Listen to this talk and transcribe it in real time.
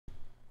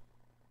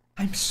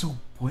I'm so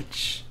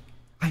butch.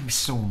 I'm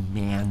so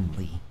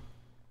manly.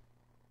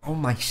 All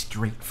my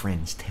straight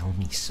friends tell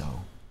me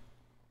so.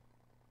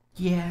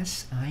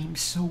 Yes, I'm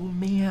so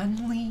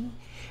manly.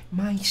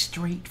 My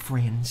straight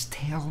friends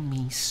tell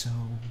me so.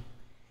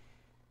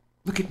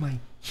 Look at my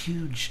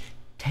huge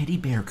teddy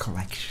bear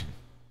collection.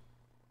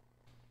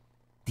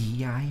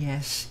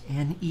 Disneys.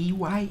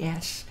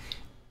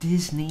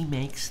 Disney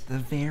makes the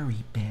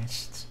very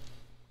best.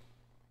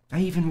 I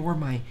even wore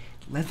my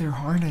leather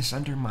harness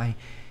under my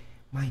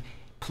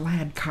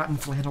plaid cotton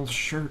flannel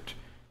shirt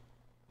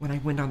when I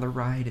went on the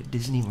ride at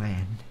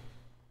Disneyland.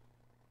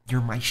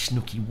 You're my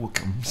snooky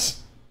wookums.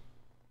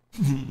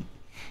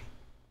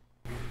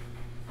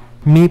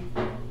 Meep.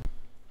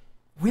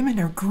 Women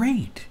are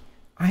great.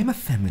 I'm a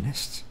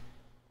feminist.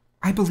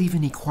 I believe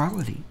in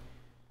equality.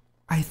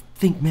 I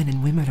think men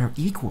and women are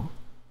equal.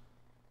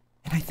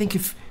 And I think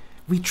if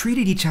we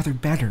treated each other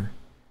better,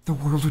 the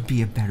world would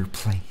be a better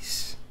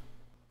place.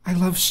 I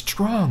love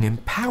strong,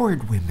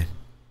 empowered women.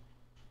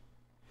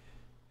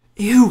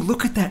 Ew,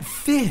 look at that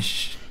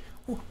fish.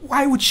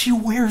 Why would she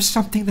wear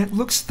something that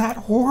looks that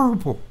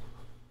horrible?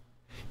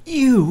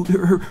 Ew,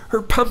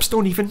 her pumps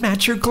don't even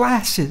match her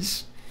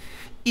glasses.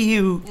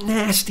 Ew,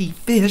 nasty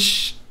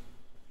fish.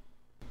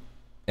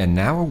 And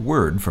now a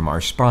word from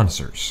our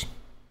sponsors.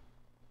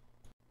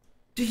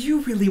 Do you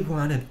really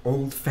want an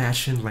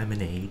old-fashioned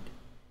lemonade?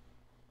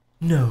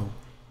 No,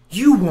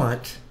 you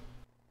want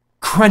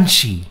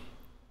crunchy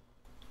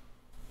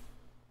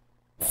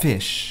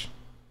fish.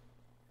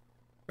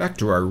 Back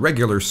to our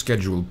regular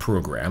scheduled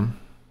program.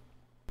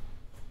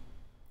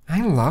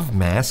 I love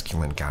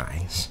masculine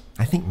guys.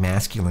 I think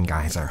masculine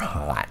guys are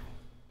hot.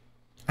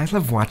 I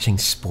love watching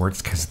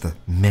sports because the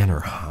men are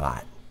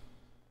hot.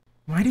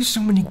 Why do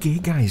so many gay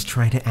guys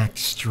try to act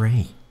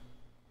straight?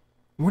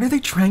 What are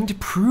they trying to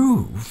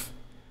prove?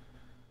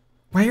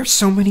 Why are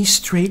so many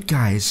straight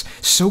guys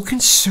so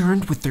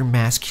concerned with their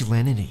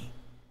masculinity?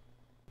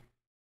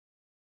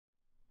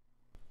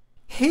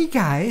 Hey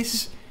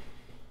guys,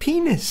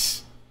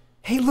 penis.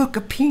 Hey look,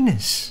 a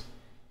penis.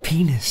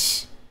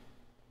 Penis.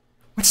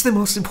 What's the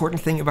most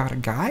important thing about a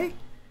guy?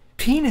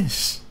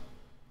 Penis.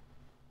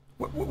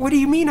 What do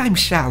you mean I'm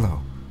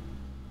shallow?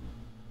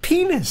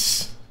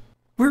 Penis.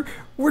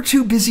 We're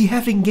too busy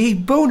having gay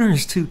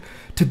boners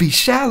to be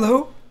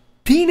shallow.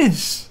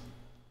 Penis.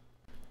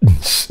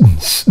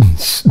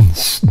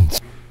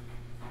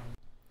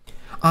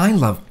 I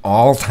love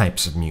all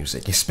types of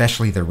music,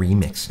 especially the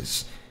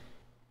remixes.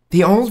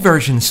 The old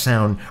versions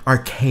sound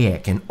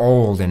archaic and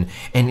old and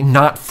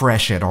not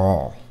fresh at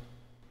all.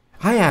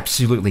 I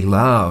absolutely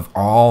love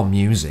all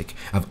music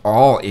of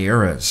all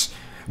eras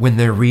when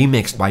they're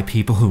remixed by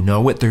people who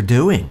know what they're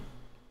doing.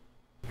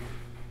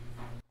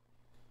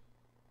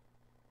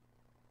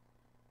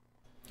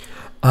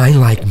 I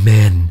like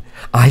men.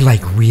 I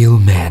like real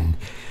men.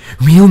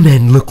 Real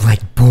men look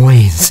like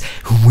boys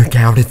who work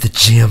out at the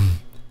gym.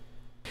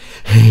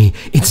 Hey,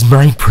 it's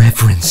my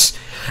preference.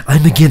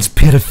 I'm against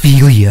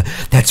pedophilia.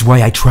 That's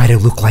why I try to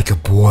look like a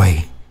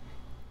boy.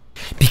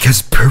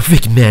 Because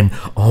perfect men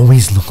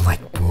always look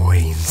like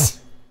boys.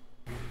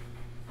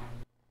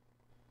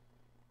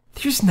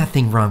 There's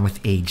nothing wrong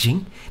with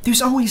aging.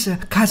 There's always a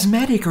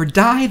cosmetic or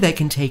dye that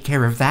can take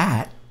care of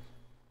that.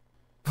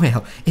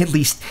 Well, at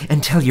least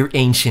until you're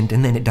ancient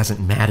and then it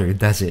doesn't matter,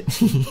 does it?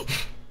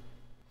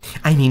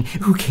 I mean,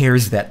 who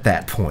cares at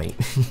that point?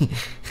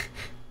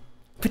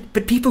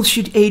 But people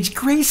should age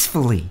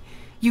gracefully,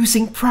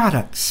 using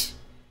products.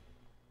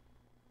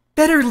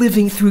 Better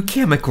living through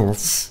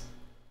chemicals.